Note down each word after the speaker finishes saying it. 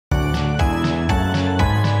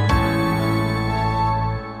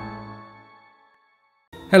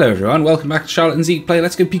Hello everyone, welcome back to Charlotte and Zeke play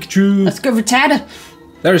Let's Go Pikachu! Let's go Rattata!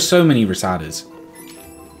 There are so many Rattatas.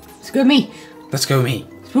 Let's go me! Let's go me.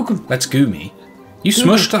 Spook him! Let's go me. You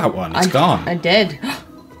smushed that one, it's gone. I did.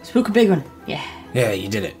 Spook a big one. Yeah. Yeah, you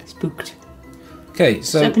did it. Spooked. Okay,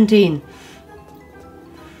 so... 17.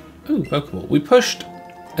 Ooh, Pokeball. We pushed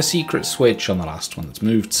a secret switch on the last one that's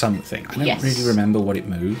moved something. I don't really remember what it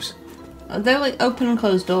moves. They're like open and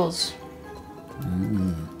closed doors.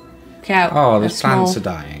 Okay, Oh, the plants are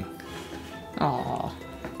dying. Aww.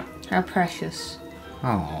 How precious.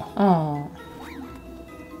 Oh. Oh.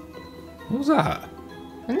 What was that?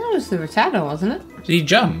 I think that was the Rattata, wasn't it? Did he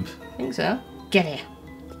jump? I think so. Get here.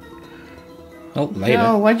 Oh, later.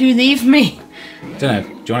 Oh, why'd you leave me? Don't know. Do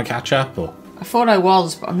you want to catch up or? I thought I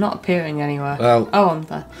was, but I'm not appearing anywhere. Well. Oh, I'm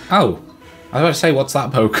there. Oh. I was about to say, what's that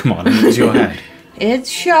Pokemon? And it was your head. It's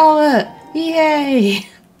Charlotte! Yay!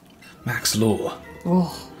 Max Law.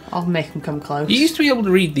 Oh, I'll make him come close. You used to be able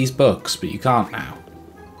to read these books, but you can't now.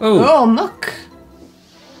 Oh. Oh, muck!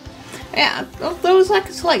 Yeah, there was like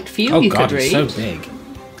a select few you God, could read. it's so big.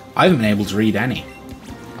 I haven't been able to read any.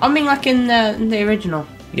 I mean, like in the original.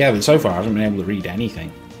 Yeah, but so far I haven't been able to read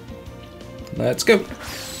anything. Let's go.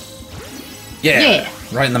 Yeah.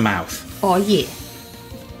 Right in the mouth. Oh, yeah.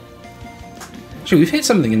 Actually, we've hit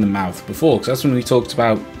something in the mouth before, because that's when we talked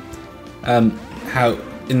about how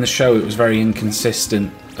in the show it was very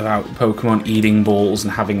inconsistent about Pokemon eating balls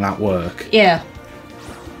and having that work. Yeah.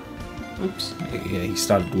 Oops. Yeah, he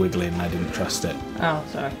started wiggling and I didn't trust it. Oh,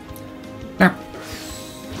 sorry. Now.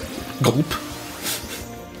 Gulp.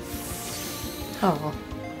 Oh, well.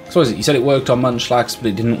 So what is it? You said it worked on Munchlax, but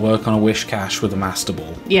it didn't work on a Wishcash with a Master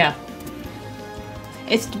Ball. Yeah.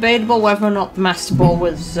 It's debatable whether or not the Master Ball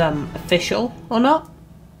was official or not.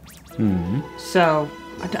 So,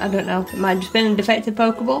 I don't know. It might have just been a defective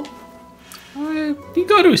Pokeball. You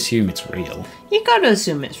got to assume it's real. You gotta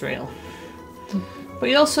assume it's real. But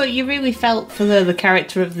you really felt for the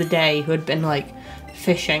character of the day who had been, like,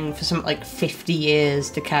 fishing for something like 50 years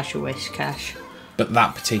to catch a Wishcash. But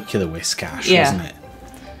that particular Wishcash, Yeah. wasn't it?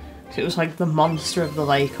 It was like the monster of the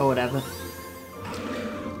lake or whatever.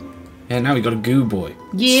 Yeah, now we got a Goo Boy.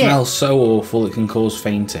 Yeah. Smells so awful it can cause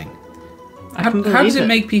fainting. How does it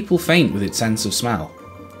make people faint with its sense of smell?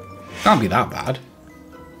 Can't be that bad.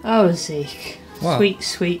 Oh, Zeke. What? Sweet,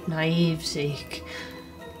 sweet, naive Zeke.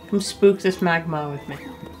 Come spook this magma with me.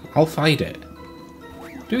 I'll fight it.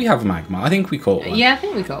 Do we have a magma? I think we caught one. Yeah, I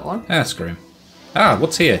think we got one. Ah, screw him. Ah,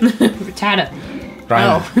 what's here? Rattata.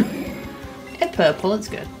 Rhino. Oh. It's purple, it's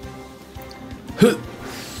good.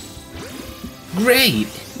 Great!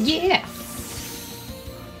 Yeah.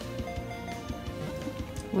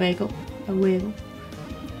 Wiggle, a wiggle.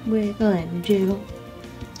 Wiggle and a jiggle.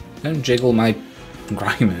 Don't jiggle my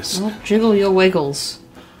Grimus. I'll jiggle your wiggles.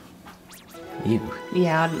 Ew.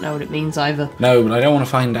 Yeah, I don't know what it means either. No, but I don't want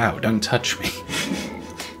to find out. Don't touch me.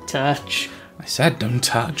 Touch. I said don't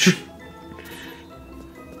touch.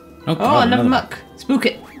 Oh, Oh, God, another muck. Spook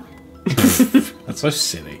it. That's so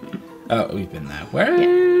silly. Oh, we've been there. Where?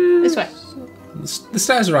 Yeah. This way. The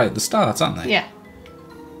stairs are right at the start, aren't they? Yeah.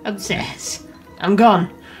 Upstairs. I'm gone.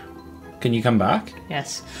 Can you come back?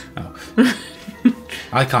 Yes. Oh.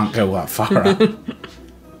 I can't go that far up.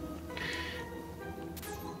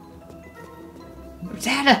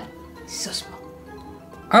 Rattata. He's so small.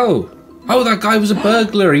 Oh. Oh, that guy was a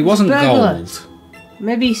burglar. He wasn't Burglar. gold.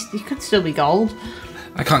 Maybe he could still be gold.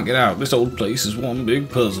 I can't get out. This old place is one big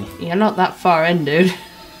puzzle. You're not that far in, dude.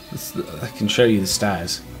 I can show you the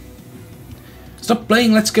stairs. Stop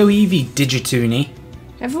playing Let's Go Eevee, Digitoony.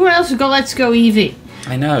 Everyone else has got Let's Go Eevee.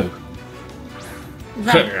 I know.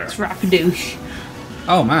 That's Rapadoosh.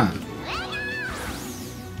 Oh, man.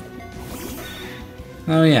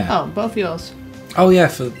 Oh, yeah. Oh, both yours. Oh, yeah,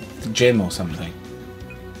 for the gym or something.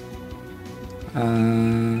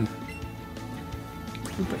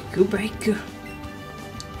 Breaker.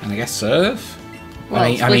 And I guess surf? Well,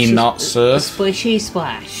 I mean not surf. Splishy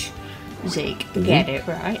splash. Zeke, get it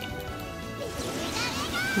right.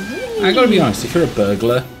 I gotta be honest, if you're a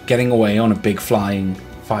burglar, getting away on a big flying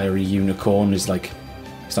fiery unicorn is like...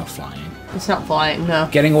 It's not flying. It's not flying, no.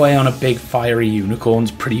 Getting away on a big fiery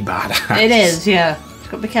unicorn's pretty badass. It is, yeah.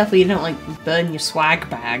 Just gotta be careful you don't, like, burn your swag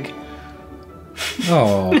bag.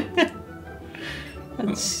 Oh.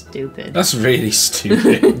 That's stupid. That's really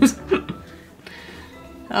stupid.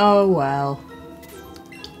 Oh, well.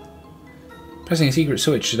 Pressing a secret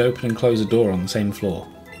switch should open and close a door on the same floor.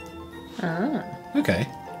 Ah. Okay.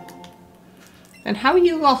 And how are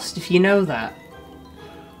you lost if you know that?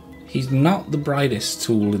 He's not the brightest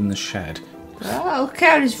tool in the shed. Oh, look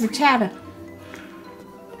out, it's Rattata.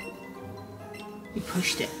 You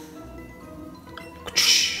pushed it.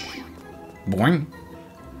 Boing.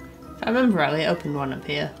 If I remember rightly, it opened one up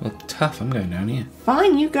here. Well, tough. I'm going down here.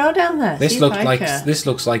 Fine, you go down there. This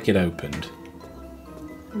looks like it opened.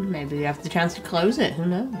 Maybe you have the chance to close it. Who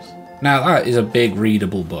knows? Now that is a big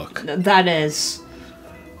readable book. That is.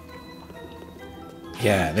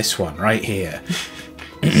 Yeah, this one right here.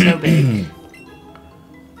 So big.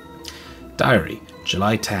 Diary,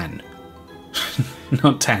 July 10.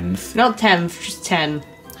 Not 10th. Not 10th, just 10.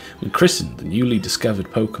 We christened the newly discovered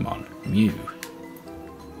Pokemon, Mew.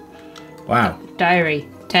 Wow. Diary,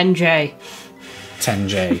 10J.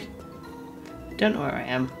 10J. Don't know where I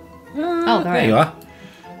am. Oh, there you are.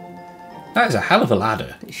 That is a hell of a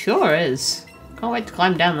ladder. It sure is. Can't wait to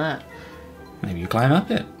climb down that. Maybe you climb up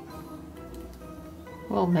it.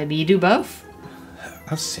 Well, maybe you do both.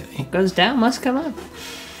 That's silly. What goes down must come up.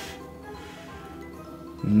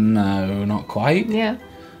 No, not quite. Yeah.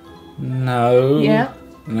 No. Yeah.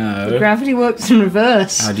 No. The gravity works in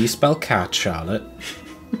reverse. How do you spell cat, Charlotte?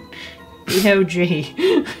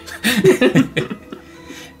 E-O-G.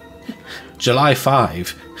 July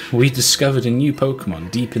 5. We discovered a new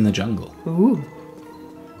Pokemon deep in the jungle. Ooh.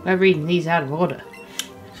 I'm reading these out of order.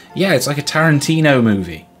 Yeah, it's like a Tarantino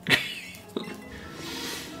movie.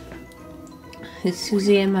 It's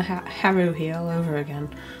Susie and my Haru here all over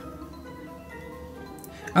again.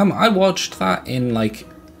 I watched that in, like,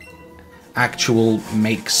 actual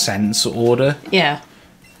makes sense order. Yeah.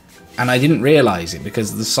 And I didn't realise it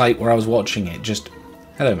because the site where I was watching it just...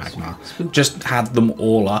 Hello, Magmar. Just had them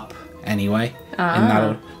all up anyway. In that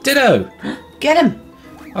order. Ditto! Get him!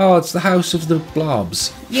 Oh, it's the House of the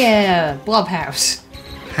Blobs. Yeah, Blob House.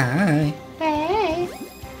 Hi. Hey.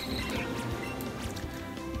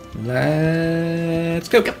 Let's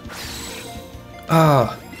go.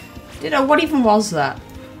 Oh. Ditto, what even was that?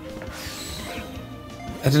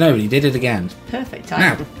 I don't know, but he did it again. Perfect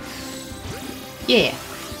Now. timing. Yeah.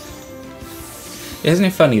 Isn't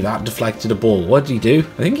it funny that deflected a ball? What did he do?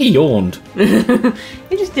 I think he yawned.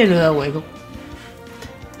 He just did a little wiggle.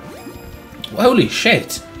 Holy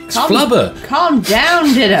shit. It's Flubber. Calm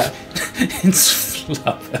down, Ditto. It's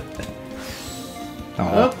Flubber.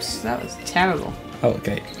 Oh. Oops, that was terrible. Oh,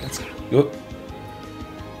 okay. Let's go.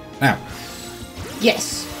 Now.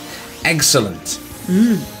 Yes. Excellent.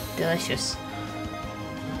 Delicious.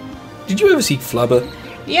 Did you ever see Flubber?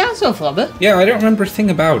 Yeah, I saw Flubber. Yeah, I don't remember a thing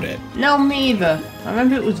about it. No, me either. I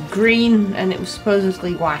remember it was green and it was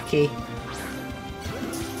supposedly wacky.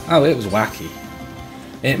 Oh, it was wacky.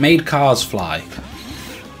 It made cars fly.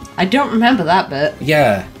 I don't remember that bit.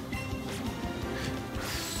 Yeah.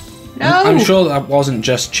 No! I'm sure that wasn't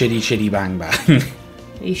just Chitty Chitty Bang Bang.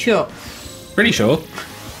 Are you sure? Pretty sure.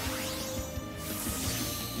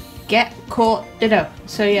 Get caught, Ditto.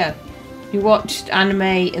 So yeah, you watched anime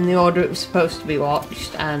in the order it was supposed to be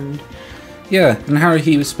watched, and Yeah, and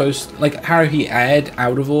Haruhi was supposed... Like, Haruhi aired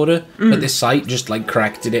out of order, but this site just, like,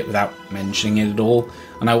 corrected it without mentioning it at all.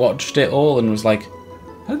 And I watched it all and was like,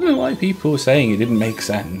 I don't know why people were saying it didn't make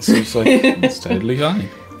sense. It's like, it's totally fine.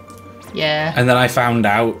 yeah. And then I found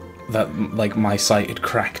out that, like, my site had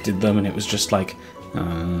corrected them and it was just like...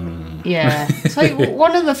 Yeah. It's like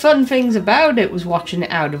one of the fun things about it was watching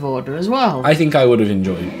it out of order as well. I think I would have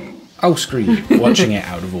enjoyed... Oh, screw you. Watching it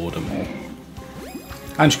out of order more.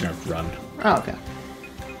 I'm just going to run. Oh, okay.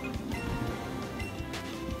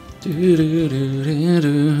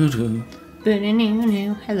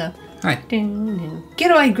 Hello. Hi. Get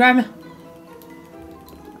away, Grandma.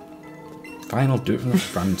 Fine, I'll do it from the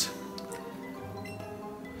front.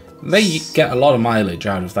 They get a lot of mileage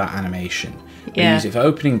out of that animation. They Yeah. use it for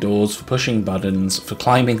opening doors, for pushing buttons, for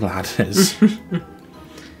climbing ladders.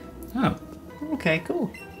 Oh. Okay, cool.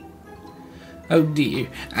 Oh dear,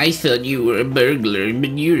 I thought you were a burglar,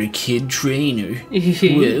 but you're a kid trainer.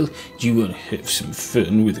 Well, do you want to have some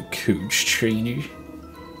fun with a coach trainer?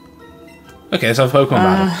 Okay, let's have a Pokemon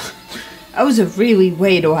battle. That was a really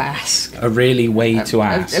way to ask. A really way to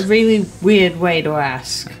ask. A really weird way to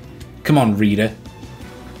ask. Come on, reader.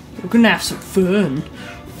 We're gonna have some fun.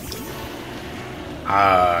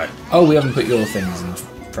 Oh, we haven't put your things in the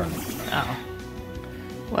front. Oh.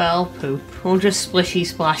 Well, poop. We'll just splishy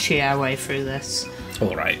splashy our way through this.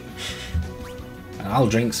 Alright. And I'll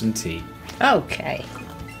drink some tea. Okay.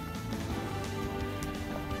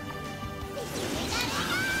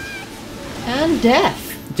 And death.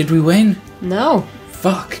 Did we win? No.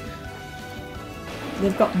 Fuck.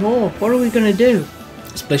 They've got more. What are we gonna do?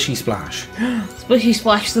 Splishy splash. Splishy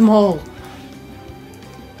splash them all.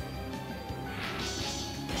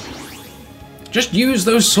 Just use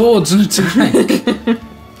those swords and attack.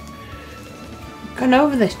 Gone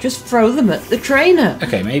over this. Just throw them at the trainer.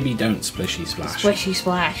 Okay, maybe don't splishy splash. Splishy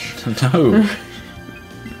splash. No.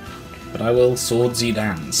 But but I will swordsy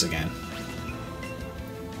dance again.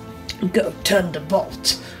 Go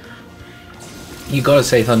Thunderbolt. You gotta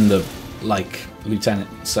say thunder like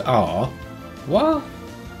Lieutenant. So, what?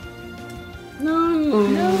 No.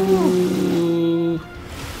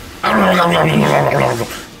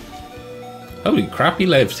 Holy crap, he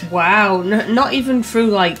lived. Wow, not even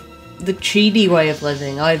through like the cheaty way of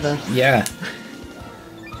living either. Yeah.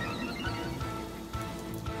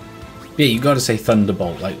 Yeah, you gotta say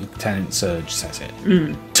Thunderbolt like Lieutenant Surge says it.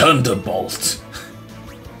 Thunderbolt!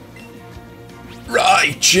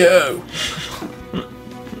 Right, Joe!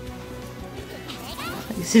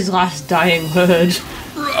 It's his last dying word.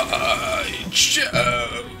 Right,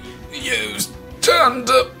 Joe! Use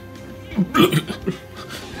Thunder...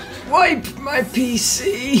 Wipe my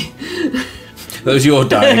PC! Those are your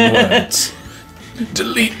dying words.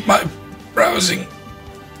 Delete my browsing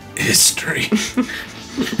history.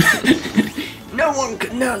 No one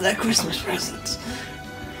could know their Christmas presents.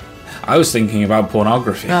 I was thinking about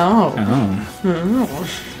pornography. Oh.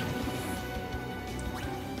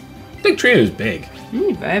 Big Trio's big.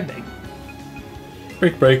 Very big.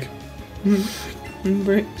 Break.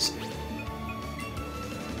 Bricks.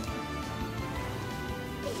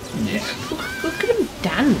 Yeah. Look at him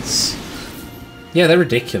dance. Yeah, they're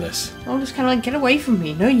ridiculous. I'm just kind of like, get away from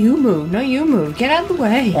me. No, you move. Get out of the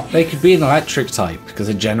way. They could be an electric type because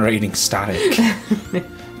they're generating static.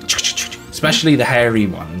 Especially the hairy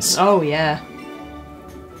ones. Oh, yeah.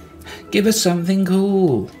 Give us something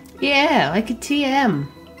cool. Yeah, like a TM.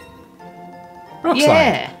 Rock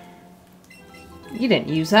Yeah. slide. You didn't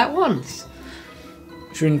use that once.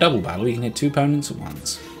 If you're in double battle, you can hit 2 opponents at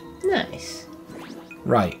once. Nice.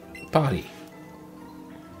 Right, party.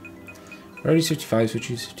 Roadie's 55,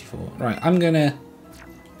 Switchy's 54. Right, I'm gonna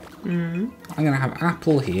have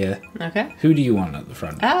Apple here. Okay. Who do you want at the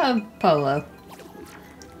front? Polo.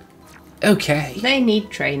 Okay. They need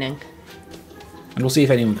training. And we'll see if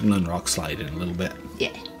anyone can learn Rock Slide in a little bit.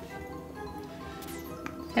 Yeah.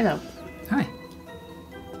 Hello. Hi.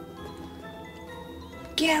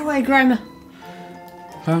 Get away, Grimer.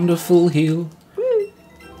 Found a full heal. Woo.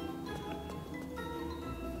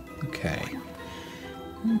 Okay.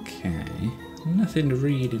 Nothing to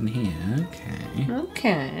read in here.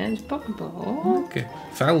 Okay, it's Pokeball. Okay.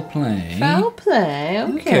 Foul play. Foul play,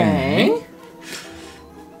 okay.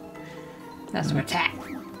 That's an attack.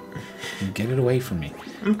 Get it away from me.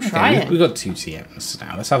 I'm trying. We've got 2 TMs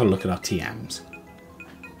now. Let's have a look at our TMs.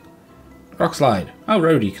 Rock Slide. Oh,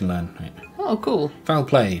 Rhodey can learn. Right. Oh, cool. Foul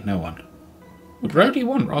play. No one. Would Rhodey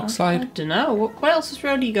want Rock I Slide? don't know. What else has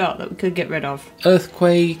Rhodey got that we could get rid of?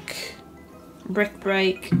 Earthquake. Brick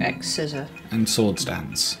Break, X Scissor. And Swords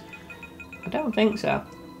Dance. I don't think so.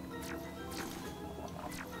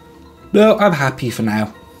 No, I'm happy for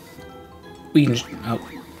now. We can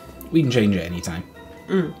change it anytime.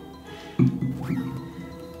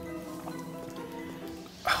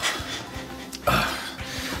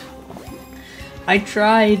 I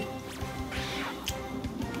tried.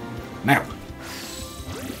 Now.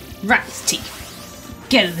 Rat's teeth.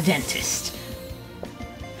 Get to the dentist.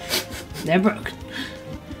 They're broken.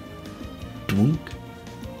 Dunk.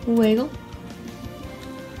 Wiggle.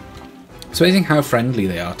 It's amazing how friendly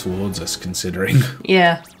they are towards us, considering.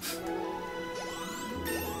 Yeah.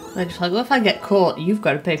 They're just like, well, if I get caught, you've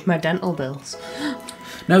got to pay for my dental bills.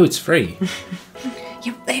 No, it's free.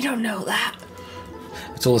 Yeah, they don't know that.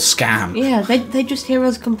 It's all a scam. Yeah, they just hear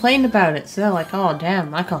us complain about it, so they're like, oh,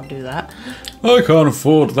 damn, I can't do that. I can't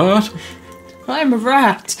afford that. I'm a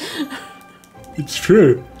rat. It's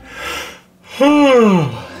true.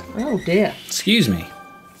 Oh, dear. Excuse me.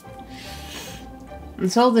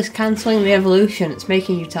 It's all this cancelling the evolution. It's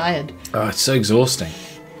making you tired. Oh, it's so exhausting.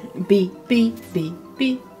 B. The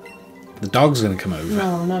dog's going to come over.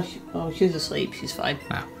 Oh, no. She's asleep. She's fine.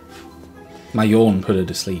 No. My yawn put her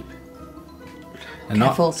to sleep. And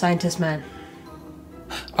Careful, scientist man.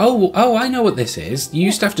 Oh, I know what this is. You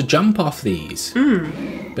used to have to jump off these.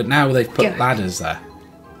 But now they've put ladders there.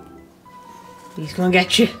 He's gonna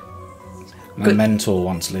get you. My mentor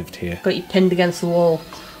once lived here. Got you pinned against the wall.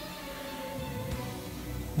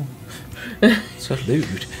 So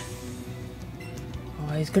lewd.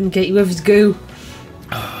 Oh, he's gonna get you with his goo.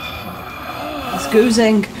 It's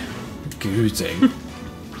goozing. Goozing.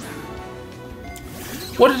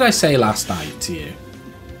 What did I say last night to you?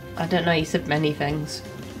 I don't know, you said many things.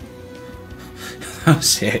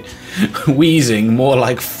 That's it. Wheezing, more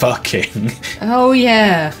like fucking. Oh,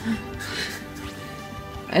 yeah.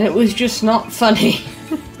 And it was just not funny.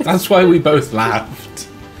 That's why we both laughed.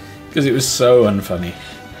 Because it was so unfunny.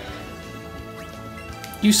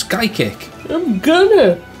 You sky kick. I'm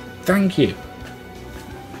gonna. Thank you.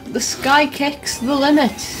 The sky kick's the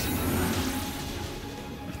limit.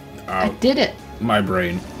 I did it. My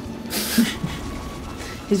brain.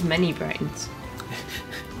 His many brains.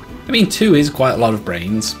 I mean, 2 is quite a lot of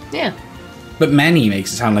brains. Yeah. But many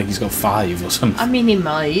makes it sound like he's got 5 or something. I mean, he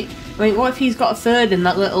might. I mean, what if he's got a third in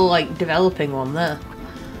that little, like, developing one there?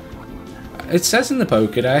 It says in the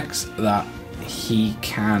Pokédex that he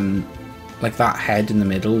can... Like, that head in the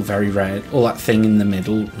middle, very rare... Or that thing in the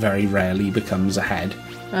middle very rarely becomes a head.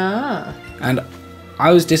 Ah. And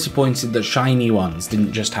I was disappointed that shiny ones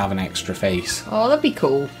didn't just have an extra face. Oh, that'd be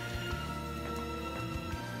cool.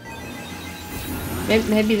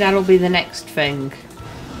 Maybe that'll be the next thing.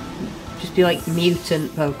 Just be like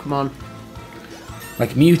mutant Pokemon.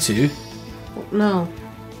 Like Mewtwo? No.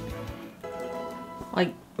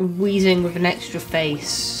 Like Weezing with an extra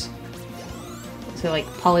face. So like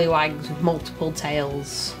Poliwags with multiple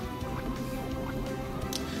tails.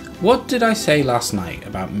 What did I say last night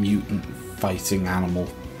about mutant fighting animal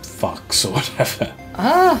fucks or whatever?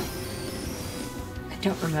 Ah! I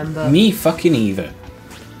don't remember. Me fucking either.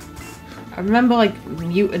 I remember like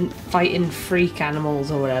mutant fighting freak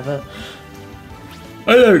animals or whatever.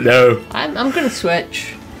 I don't know. I'm gonna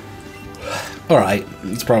switch. Alright,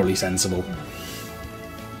 it's probably sensible.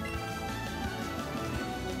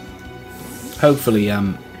 Hopefully,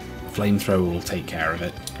 Flamethrower will take care of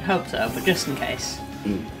it. I hope so, but just in case.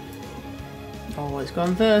 Always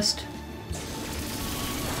gone first.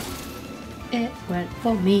 It went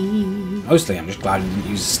for me. Mostly, I'm just glad he didn't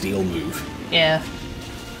use a steel move. Yeah.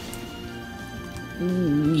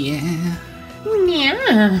 Yeah.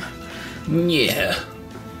 Yeah. Yeah.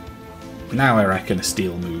 Now I reckon a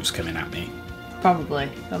steel move's coming at me. Probably.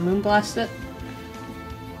 I'll Moonblast it.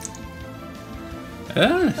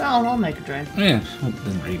 I'll make a drain. Yeah, well, it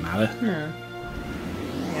doesn't really matter. Yeah.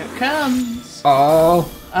 Here it comes. Oh.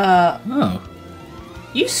 Oh.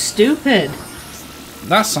 You stupid.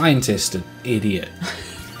 That scientist, an idiot.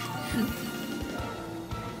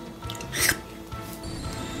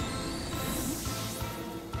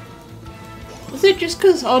 Was it just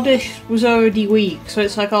because Oddish was already weak, so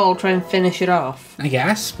it's like, oh, I'll try and finish it off? I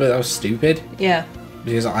guess, but that was stupid. Yeah.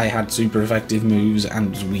 Because I had super effective moves and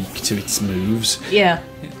was weak to its moves. Yeah.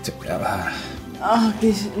 Oh,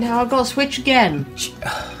 now I've got to switch again.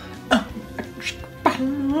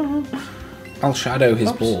 I'll shadow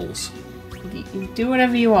his balls. You do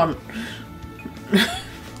whatever you want.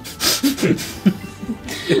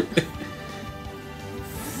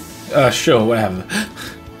 Sure, whatever.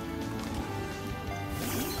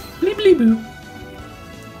 Bleep boo.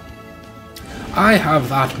 I have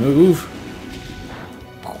that move.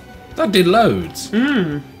 That did loads.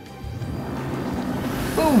 Boom.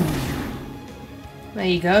 There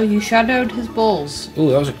you go, you shadowed his balls. Ooh,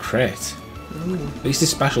 that was a crit. Ooh. At least his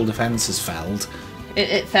special defense has failed.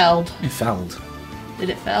 It failed. It failed. Did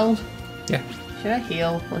it fail? Yeah. Should I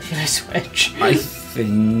heal or should I switch? I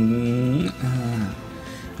think...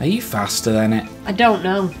 are you faster than it? I don't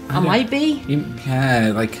know. I might be.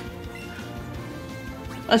 Yeah, like...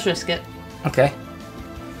 Let's risk it. Okay.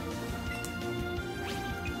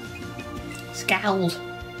 Scowled.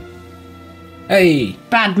 Hey!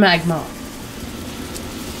 Bad magma.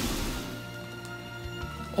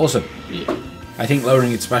 Awesome. Yeah. I think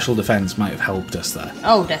lowering its special defense might have helped us there.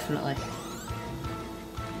 Oh, definitely.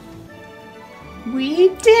 We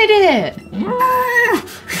did it!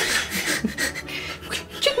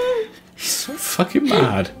 He's so fucking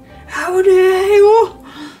mad. How dare you?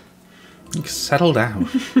 Settle down.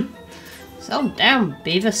 Settle down,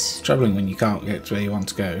 Beavis. It's troubling when you can't get to where you want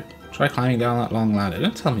to go. Try climbing down that long ladder.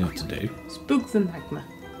 Don't tell me what to do. Spook the magma.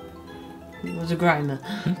 It was a grimer.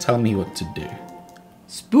 Don't tell me what to do.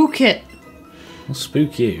 Spook it! I'll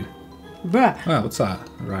spook you. Bruh. Oh, what's that?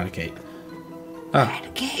 Eradicate. Ah.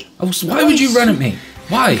 Eradicate. Oh, so why would you run at me?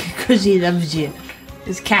 Why? Because he loves you.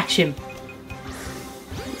 Just catch him.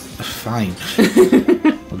 Fine.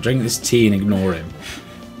 I'll drink this tea and ignore him.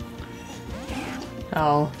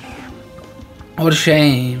 Oh. What a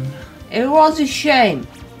shame. It was a shame.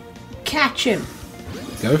 Catch him.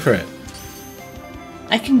 Go for it.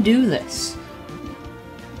 I can do this.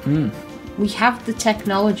 We have the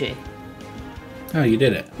technology. Oh, you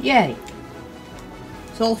did it. Yay.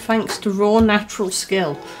 It's all thanks to raw natural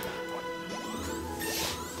skill.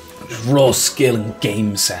 Just raw skill and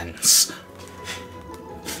game sense.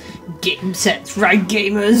 Game sense, right,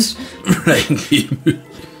 gamers? Right.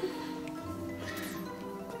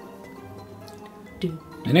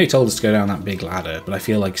 I know he told us to go down that big ladder, but I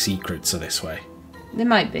feel like secrets are this way. There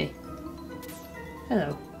might be.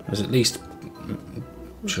 Hello. There's at least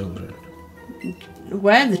children.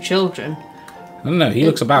 Where are the children? I don't know, he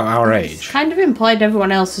looks about our It's age. kind of implied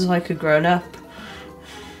everyone else is like a grown up.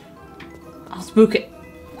 I'll spook it.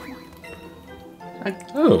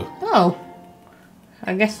 Oh.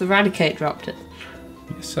 I guess the Raticate dropped it.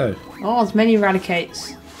 So. Oh, there's many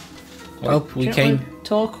Raticates. Well, we came...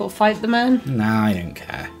 Talk or fight the man? Nah, I don't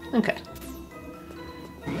care. Okay.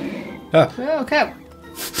 Oh. Okay.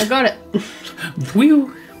 I got it.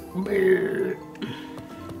 Whew.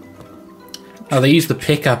 Oh, they used the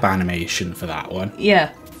pickup animation for that one.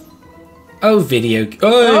 Yeah. Oh, video...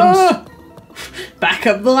 Oh! Back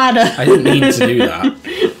up the ladder. I didn't mean to do that.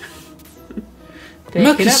 Pick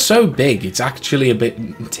Muck it is up. so big, it's actually a bit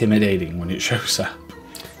intimidating when it shows up.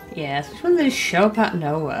 Yeah, especially when they just show up out of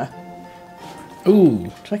nowhere. Ooh.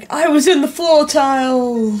 It's like, I was in the floor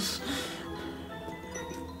tiles!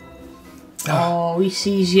 Oh, he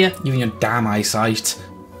sees you. You and your damn eyesight.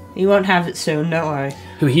 He won't have it soon, don't worry.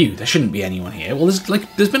 Who are you? There shouldn't be anyone here. Well,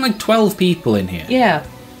 there's been like 12 people in here. Yeah,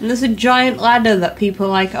 and there's a giant ladder that people are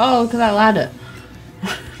like, oh, look at that ladder.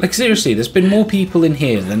 Like, seriously, there's been more people in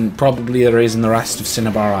here than probably there is in the rest of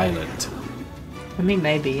Cinnabar Island. I mean,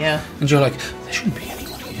 maybe, yeah. And you're like, there shouldn't be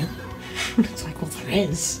anyone here. It's like, well, there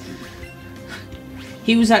is.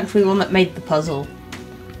 He was actually the one that made the puzzle.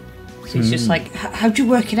 So he's just like, how'd you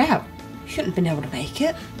work it out? You shouldn't have been able to make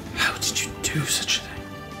it. How did you do such a thing?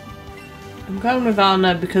 I'm going with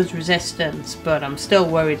Anna because resistance, but I'm still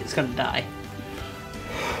worried it's going to die.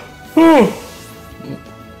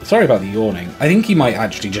 Sorry about the yawning. I think he might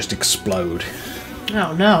actually just explode.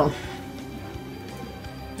 Oh, no.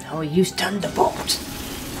 Oh, use Thunderbolt.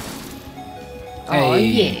 Oh, Hey.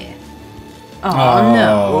 yeah. Oh,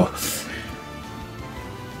 no.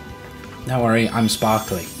 Don't worry, I'm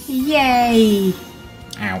sparkly. Yay!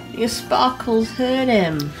 Ow. Your sparkles hurt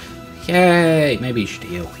him. Yay! Maybe you should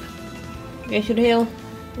heal. You should heal.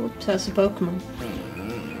 Whoops, that's a Pokemon.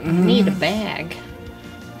 Need a bag.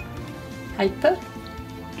 Hyper?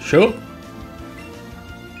 Sure.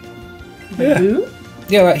 Yeah. Boo?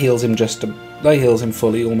 Yeah, that heals him that heals him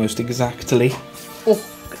fully, almost exactly. Oh.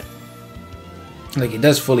 Like, it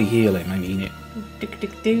does fully heal him, I mean it.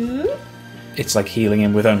 Do. It's like healing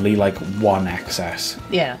him with only like 1 excess.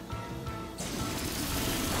 Yeah.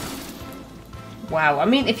 Wow, I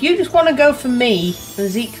mean, if you just want to go for me, then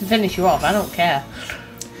Zeke can finish you off, I don't care.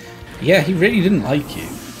 Yeah, he really didn't like you.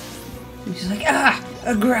 He's just like,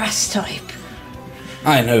 a grass type.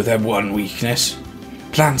 I know their one weakness.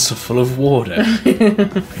 Plants are full of water.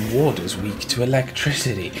 And water's weak to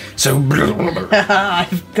electricity. So...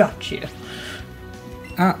 I've got you.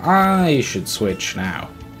 I should switch now.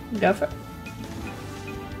 Go for it.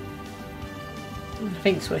 I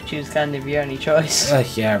think Switch is kind of your only choice.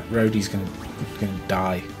 Yeah, Rhodey's gonna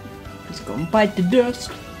die. He's gonna bite the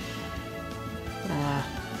dust.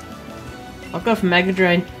 I'll go for Mega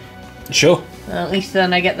Drain. Sure. At least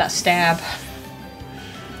then I get that stab.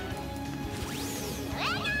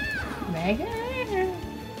 Mega.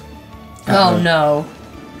 Oh no.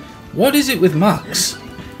 What is it with Mux?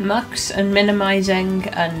 Mux and minimizing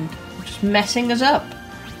and just messing us up.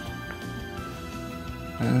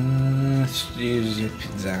 Let's use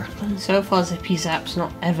Zippy Zap. And so far Zippy Zap's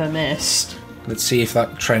not ever missed. Let's see if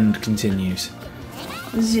that trend continues.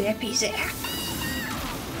 Zippy Zap.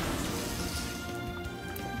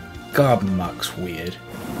 God, Mux weird.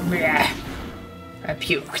 Blech. I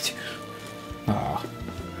puked. Aw.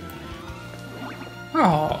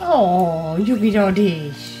 Aw. Oh, Yugi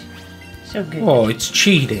Dodish. So good. Oh, it's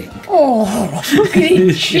cheating. Oh, look at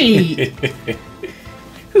it cheat.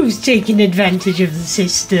 Who's taking advantage of the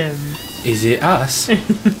system? Is it us?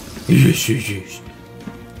 Yes.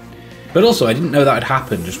 But also, I didn't know that had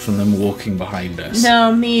happened just from them walking behind us.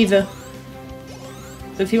 No, me either.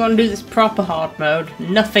 So if you want to do this proper hard mode,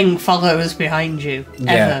 nothing follows behind you.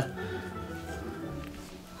 Yeah. Ever.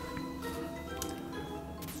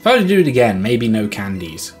 If I were to do it again, maybe no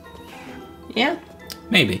candies. Yeah?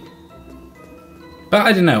 Maybe. But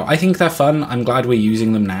I don't know. I think they're fun. I'm glad we're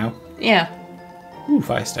using them now. Yeah. Ooh,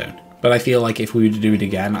 Firestone. But I feel like if we were to do it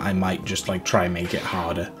again, I might just like try and make it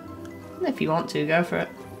harder. If you want to, go for it.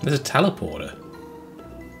 There's a teleporter.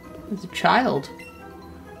 As a child.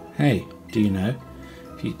 Hey, do you know?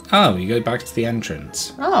 Oh, you go back to the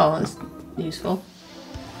entrance. Oh, that's useful.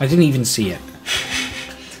 I didn't even see it.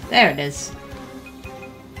 There it is.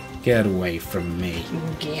 Get away from me.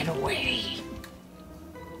 Get away.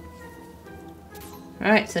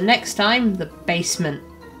 Alright, so next time, the basement.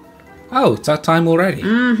 Oh, it's that time already.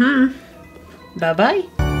 Bye-bye.